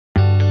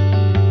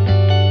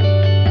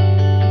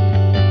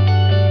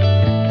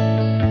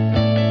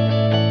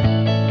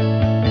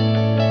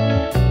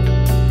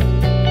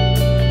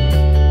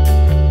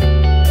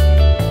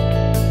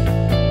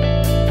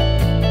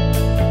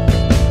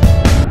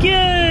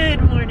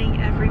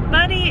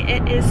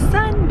It is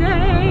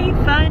Sunday,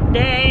 fun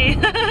day.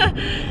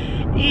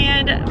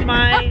 And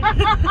my...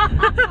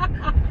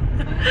 Oh,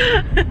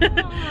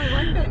 I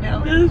like that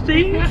now.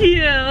 Thank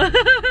you.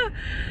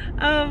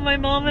 My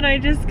mom and I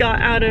just got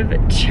out of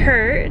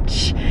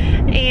church,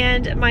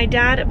 and my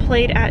dad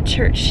played at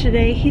church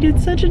today. He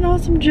did such an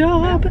awesome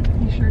job. Yeah,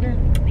 he sure did.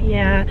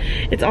 Yeah,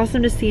 it's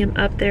awesome to see him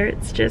up there.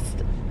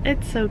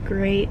 It's so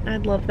great. I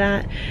love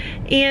that.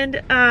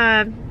 And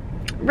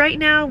right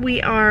now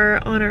we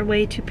are on our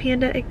way to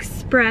Panda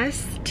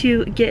Express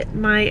to get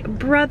my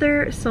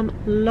brother some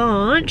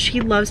lunch.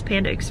 He loves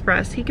Panda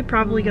Express. He could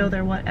probably go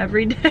there, what,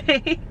 every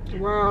day?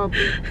 Well,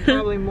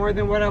 probably more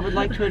than what I would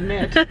like to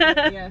admit.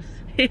 Yes.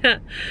 Yeah.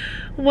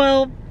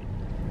 Well,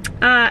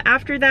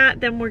 after that,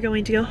 then we're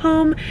going to go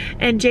home,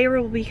 and Jayra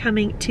will be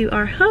coming to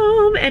our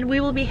home, and we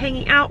will be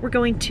hanging out. We're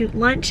going to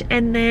lunch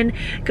and then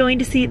going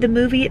to see the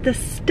movie The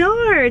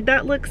Star.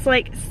 That looks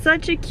like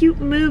such a cute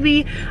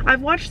movie.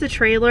 I've watched the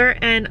trailer,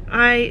 and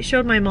I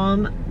showed my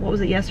mom, what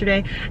was it,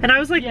 yesterday, and I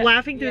was like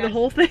laughing through the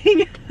whole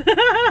thing.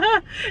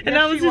 And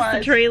that was just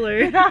the trailer.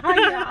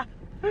 Yeah.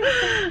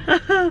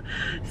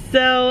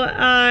 So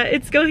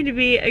it's going to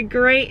be a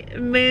great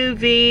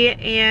movie,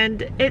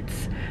 and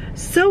it's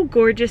so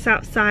gorgeous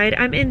outside.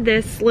 I'm in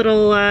this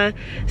little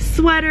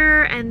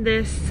sweater and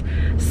this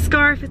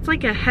scarf. It's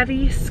like a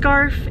heavy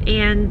scarf,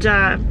 and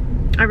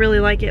I really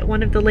like it.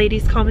 One of the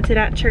ladies commented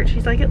at church,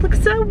 she's like, it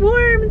looks so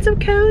warm and so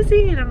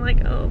cozy, and I'm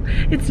like, oh,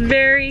 it's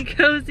very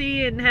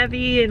cozy and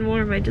heavy and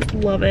warm. I just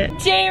love it.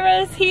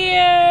 Jayra's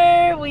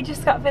here. We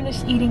just got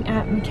finished eating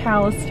at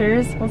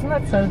MCALISTER'S. Wasn't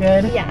that so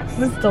good? Yes. It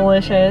was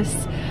delicious.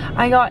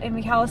 I got a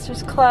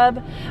MCALISTER'S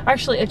club,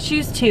 actually a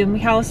choose two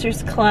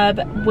MCALISTER'S club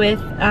with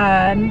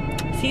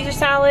Caesar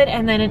salad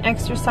and then an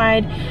extra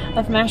side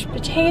of mashed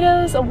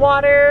potatoes, a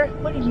water.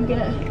 What did you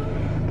get?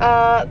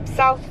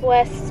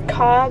 Southwest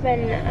Cobb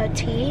and a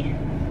tea.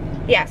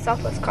 Yeah,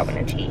 Southwest Cobb and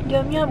a tea.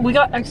 Yum yum. We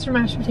got extra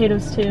mashed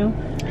potatoes too.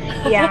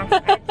 Yeah,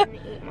 I didn't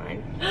eat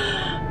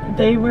mine.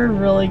 They were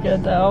really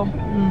good though.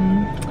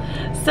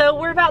 So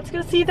we're about to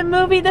go see the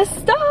movie The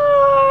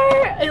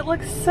Star. It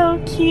looks so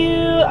cute.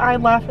 I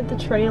laugh at the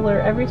trailer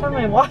every time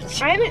I watch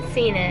it. I haven't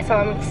seen it, so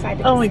I'm excited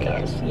to see it. Oh my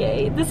gosh,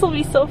 yay. This will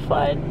be so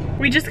fun.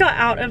 We just got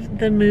out of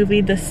the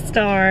movie The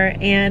Star,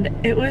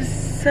 and it was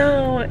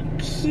so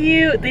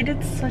cute. They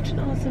did such an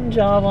awesome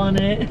job on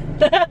it.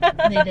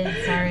 They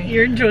did, sorry.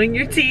 You're enjoying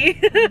your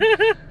tea.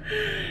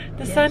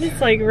 The sun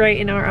is like right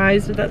in our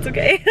eyes, but that's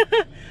okay.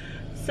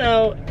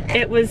 So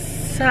it was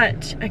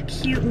such a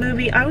cute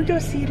movie. I would go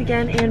see it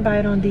again and buy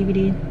it on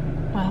DVD.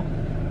 Wow.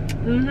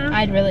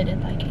 I really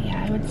did like it.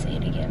 Yeah, I would see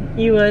it again.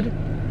 You would?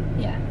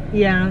 Yeah.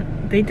 Yeah,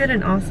 they did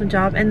an awesome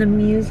job, and the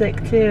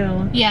music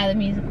too. Yeah, the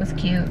music was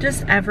cute.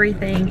 Just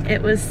everything.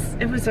 It was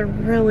a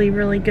really,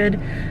 really good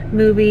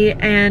movie,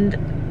 and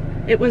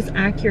it was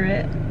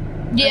accurate.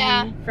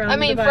 Yeah, I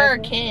mean for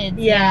kids.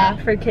 Yeah,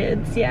 for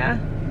kids. Yeah.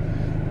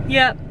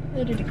 Yep.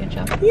 They did a good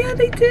job. Yeah,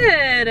 they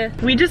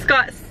did. We just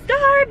got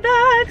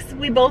Starbucks.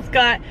 We both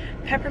got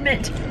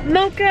peppermint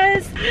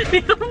mochas.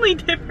 The only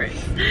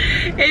difference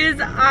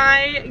is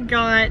I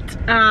got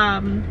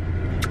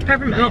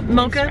peppermint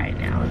mocha right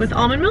now with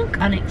almond milk.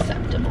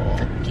 Unacceptable.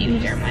 Do you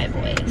hear my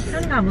voice?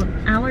 I don't have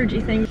an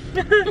allergy thing.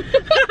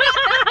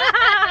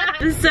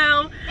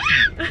 So,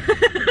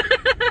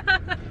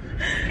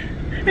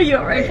 are you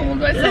alright? I pulled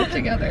myself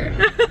together.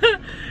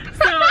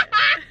 So,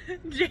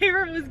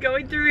 Jayra was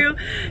going through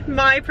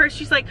my purse.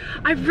 She's like,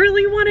 I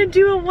really want to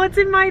do a what's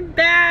in my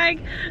bag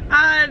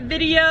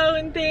video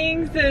and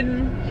things,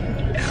 and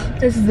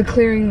this is the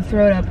clearing the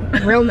throat up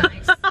real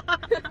nice.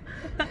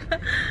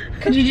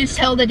 Could you just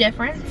tell the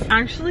difference?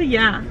 Actually,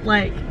 yeah,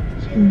 like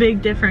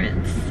big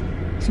difference.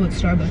 That's what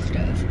Starbucks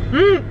does.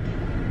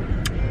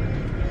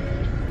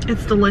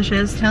 It's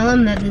delicious. Tell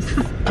them that this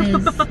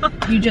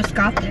is, you just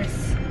got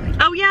this.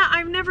 Oh yeah,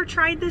 I've never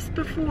tried this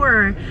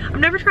before. I've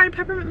never tried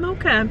peppermint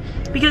mocha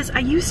because I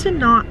used to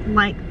not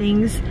like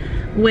things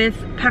with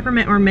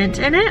peppermint or mint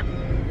in it,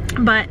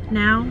 but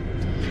now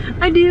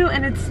I do,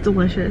 and it's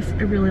delicious.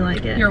 I really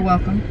like it. You're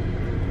welcome.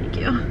 Thank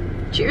you.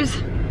 Cheers.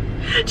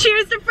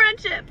 Cheers to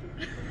friendship.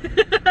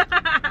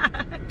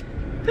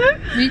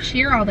 We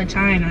cheer all the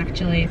time,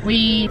 actually.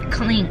 We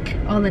clink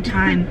all the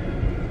time.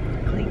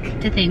 Clink.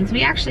 To things.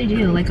 We actually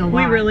do, like a lot.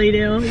 We really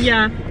do,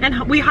 yeah.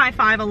 And we high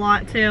five a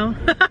lot too.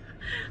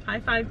 High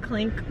five,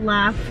 clink,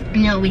 laugh.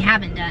 No, we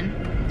haven't done.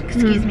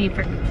 Excuse me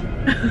for...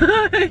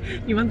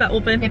 You want that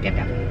open? Yep, yep,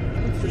 yep.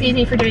 Excuse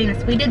me for doing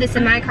this. We did this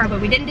in my car, but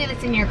we didn't do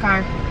this in your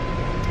car.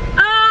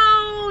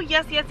 Oh,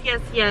 yes, yes,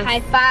 yes, yes.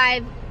 High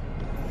five.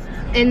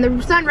 In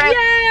the sunrise.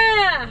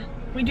 Yeah!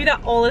 We do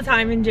that all the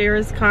time in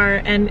Jayra's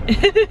car, and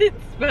it's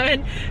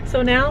fun.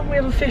 So now we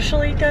have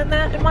officially done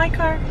that in my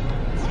car.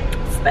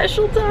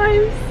 Special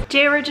times.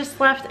 Jayra just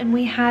left, and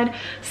we had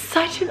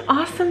such an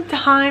awesome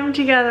time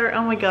together.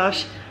 Oh my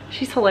gosh.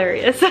 She's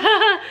hilarious.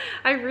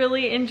 I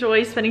really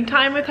enjoy spending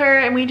time with her,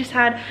 and we just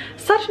had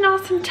such an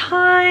awesome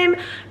time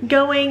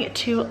going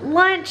to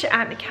lunch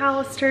at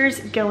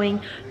MCALISTER'S,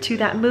 going to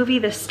that movie,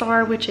 The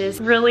Star, which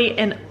is really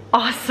an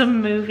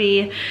awesome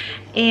movie,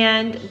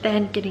 and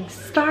then getting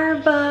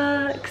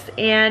Starbucks,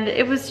 and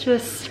it was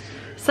just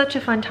such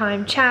a fun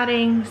time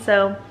chatting.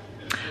 So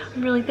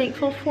I'm really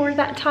thankful for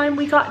that time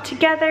we got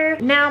together.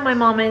 Now my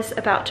mom is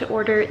about to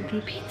order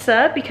the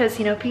pizza because,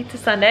 you know, Pizza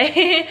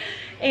Sunday.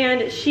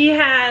 And she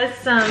has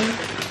some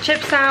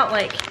chips out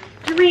like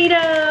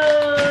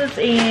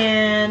Doritos,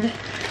 and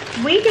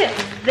we get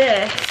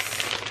this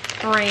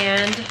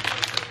brand.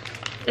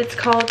 It's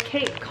called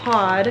Cape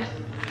Cod.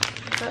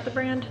 Is that the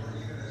brand?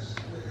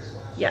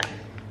 Yeah,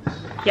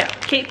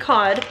 Cape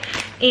Cod.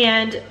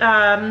 And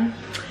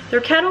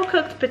they're kettle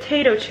cooked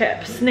potato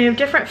chips, and they have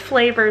different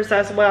flavors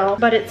as well,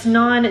 but it's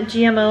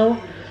non-GMO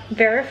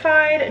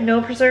verified,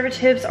 no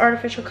preservatives,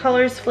 artificial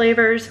colors,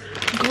 flavors,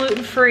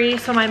 gluten-free,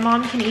 so my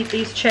mom can eat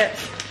these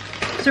chips.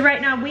 So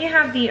right now we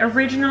have the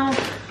original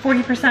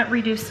 40%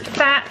 reduced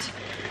fat,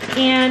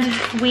 and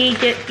we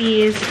get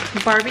these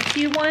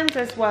barbecue ones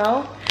as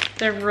well.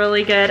 They're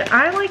really good.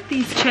 I like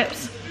these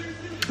chips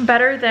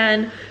better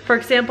than, for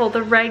example,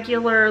 the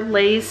regular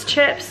Lay's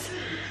chips.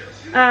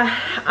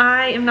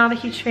 I am not a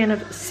huge fan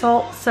of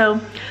salt,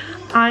 so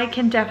I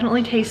can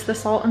definitely taste the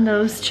salt in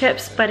those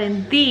chips, but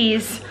in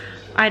these,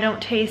 I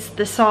don't taste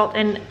the salt,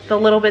 and the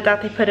little bit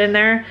that they put in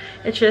there,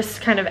 it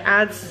just kind of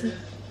adds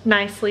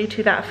nicely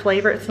to that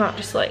flavor. It's not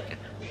just like,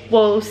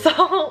 whoa,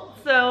 salt.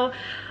 So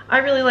I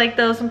really like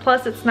those, and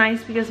plus it's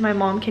nice because my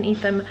mom can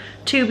eat them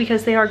too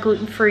because they are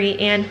gluten-free,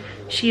 and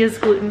she is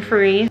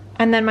gluten-free.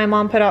 And then my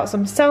mom put out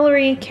some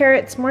celery,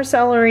 carrots, more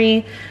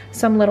celery,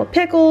 some little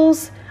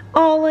pickles,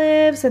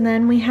 olives, and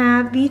then we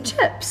have the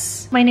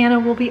chips. My Nana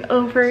will be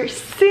over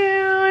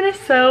soon,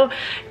 so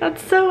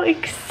that's so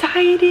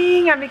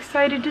exciting. I'm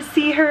excited to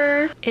see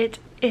her. It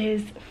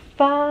is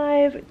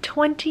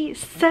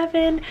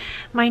 5:27.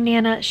 My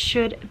Nana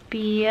should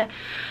be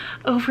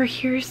over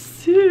here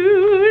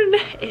soon.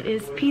 It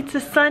is Pizza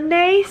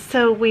Sunday,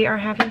 so we are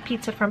having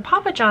pizza from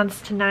Papa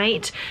John's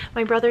tonight.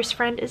 My brother's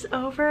friend is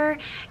over,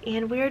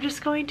 and we are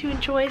just going to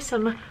enjoy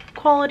some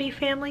quality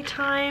family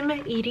time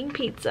eating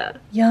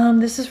pizza. Yum,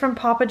 this is from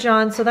Papa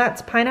John's, so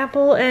that's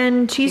pineapple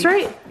and cheese,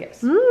 right?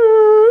 Yes.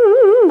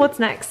 What's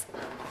next?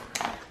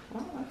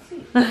 Well, let's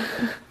see.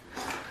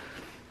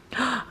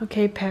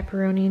 Okay,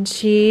 pepperoni and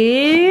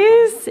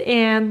cheese,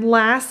 and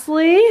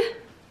lastly,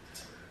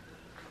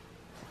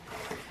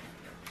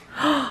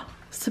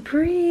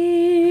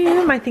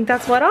 Supreme. I think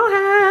that's what I'll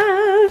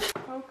have.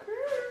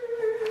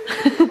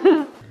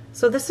 Okay.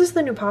 So this is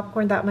the new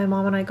popcorn that my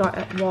mom and I got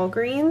at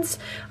Walgreens.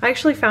 I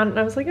actually found it and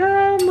I was like,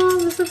 oh mom,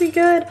 this will be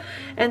good.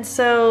 And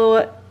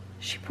so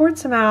she poured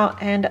some out,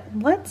 and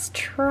let's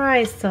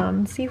try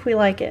some, see if we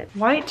like it.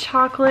 White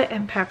chocolate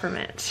and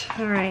peppermint.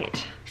 All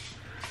right,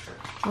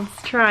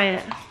 let's try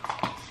it.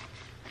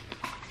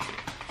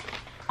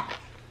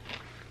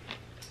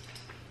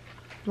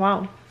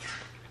 Wow.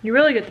 You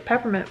really get the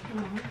peppermint.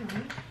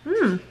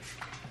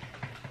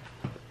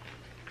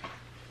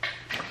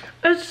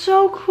 It's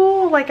so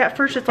cool. Like at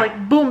first it's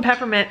like boom,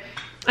 peppermint.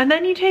 And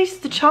then you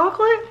taste the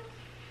chocolate.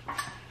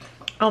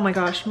 Oh my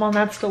gosh, Mom,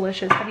 that's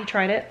delicious. Have you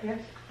tried it? Yes.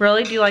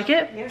 Really? Do you like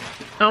it? Yes.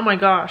 Oh my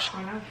gosh.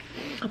 I know.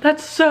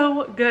 That's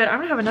so good. I'm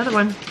gonna have another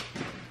one.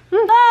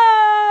 Oh!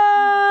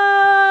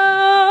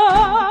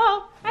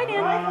 Hi,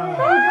 Dan.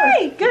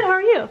 Hi. Good, how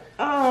are you?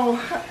 Oh.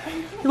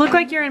 You look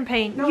like you're in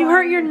pain. You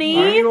hurt your Are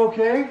knee? you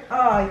okay?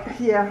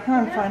 Yeah,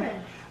 I'm fine.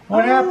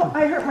 What happened?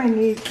 I hurt my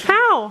knee.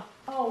 How?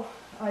 Oh,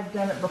 I've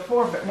done it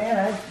before, but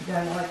man, I've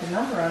done like a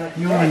number on it.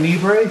 You on a knee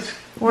brace?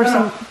 Or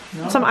No.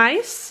 some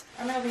ice?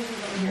 I'm gonna leave it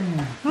over here.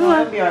 No,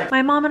 that'll be all right.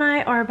 My mom and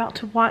I are about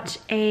to watch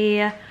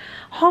a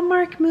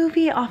Hallmark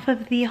movie off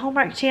of the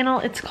Hallmark channel.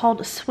 It's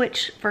called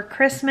Switch for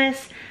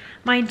Christmas.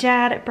 My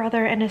dad,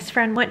 brother, and his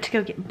friend went to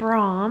go get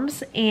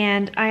Brahms,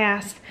 and I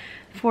asked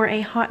for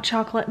a hot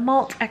chocolate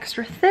malt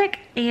extra thick,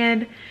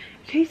 and it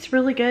tastes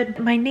really good.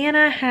 My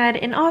Nana had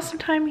an awesome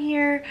time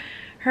here.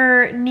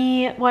 Her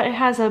knee, it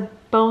has a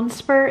bone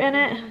spur in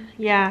it?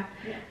 Yeah,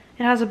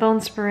 it has a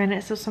bone spur in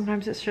it, so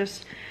sometimes it's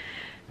just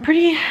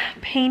pretty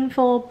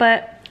painful,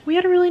 but we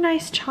had a really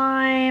nice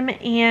time,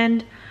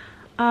 and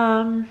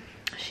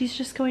she's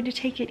just going to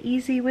take it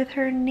easy with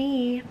her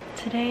knee.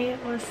 Today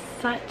was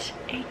such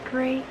a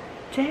great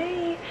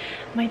day.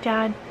 My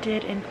dad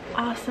did an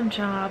awesome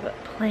job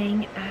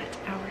playing at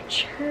our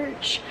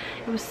church.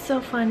 It was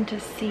so fun to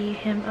see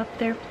him up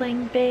there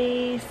playing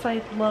bass.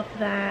 I love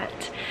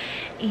that.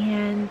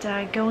 And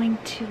going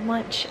to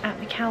lunch at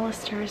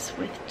MCALISTER'S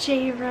with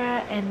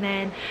Jayra, and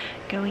then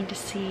going to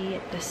see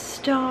the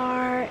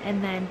star,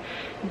 and then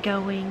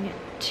going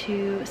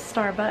to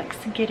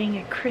Starbucks getting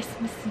a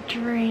Christmas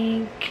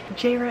drink.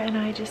 Jayra and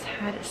I just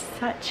had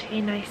such a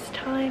nice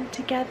time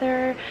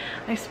together.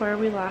 I swear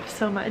we laughed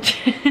so much.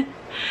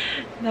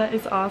 That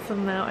is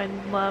awesome though. I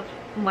love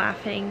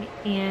laughing,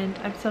 and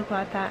I'm so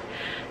glad that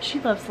she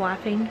loves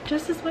laughing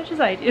just as much as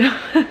I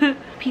do.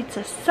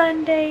 Pizza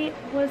Sunday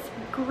was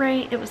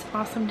great. It was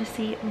awesome to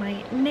see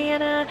my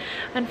Nana.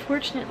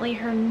 Unfortunately,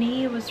 her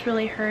knee was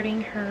really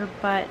hurting her,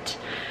 but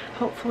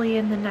hopefully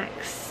in the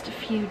next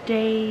few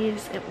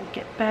days it will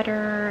get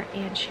better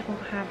and she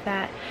won't have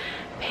that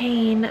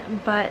pain,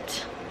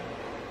 but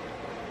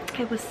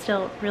it was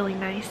still really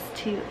nice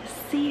to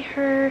see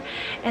her.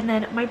 And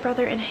then my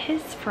brother and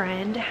his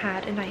friend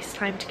had a nice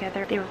time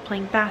together. They were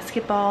playing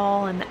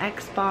basketball and the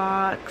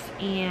Xbox,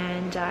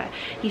 and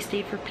he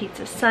stayed for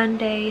pizza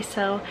Sunday,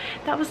 so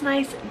that was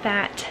nice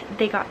that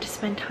they got to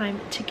spend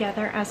time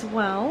together as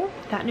well.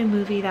 That new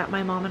movie that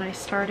my mom and I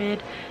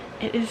started,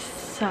 it is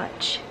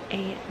such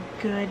a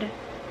good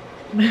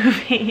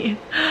movie.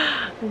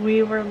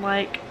 We were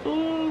like,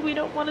 ooh, we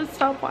don't want to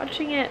stop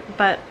watching it,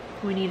 but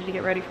we needed to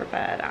get ready for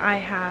bed. I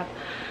have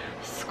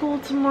school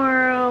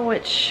tomorrow,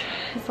 which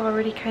is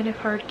already kind of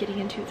hard getting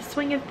into the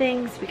swing of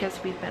things because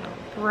we've been on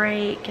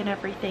break and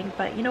everything,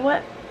 but you know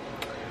what?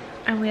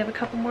 I only have a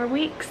couple more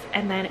weeks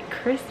and then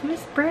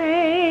Christmas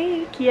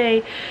break,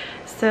 yay.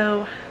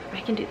 So I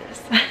can do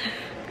this.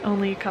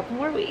 Only a couple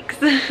more weeks.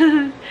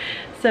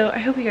 So I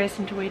hope you guys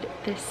enjoyed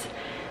this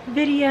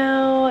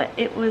video.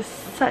 It was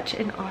such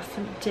an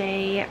awesome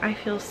day. I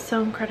feel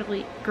so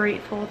incredibly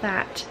grateful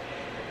that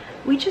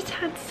we just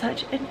had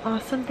such an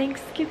awesome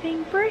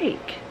Thanksgiving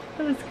break.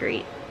 That was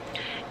great.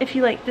 If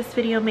you like this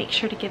video, make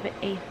sure to give it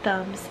a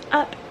thumbs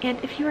up.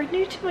 And if you are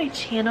new to my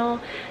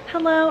channel,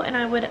 hello, and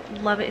I would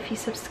love it if you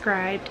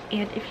subscribed.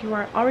 And if you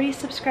are already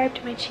subscribed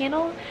to my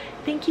channel,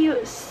 thank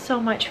you so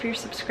much for your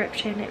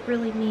subscription. It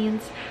really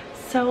means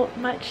so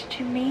much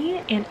to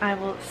me. And I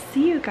will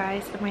see you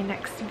guys in my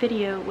next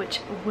video,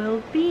 which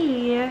will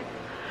be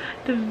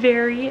the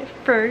very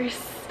first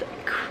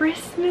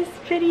Christmas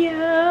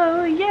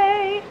video.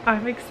 Yay!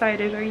 I'm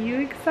excited. Are you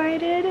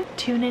excited?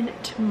 Tune in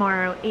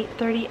tomorrow,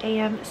 8:30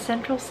 a.m.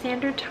 Central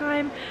Standard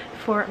Time,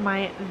 for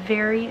my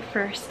very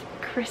first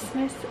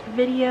Christmas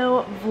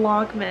video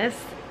vlogmas.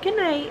 Good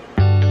night.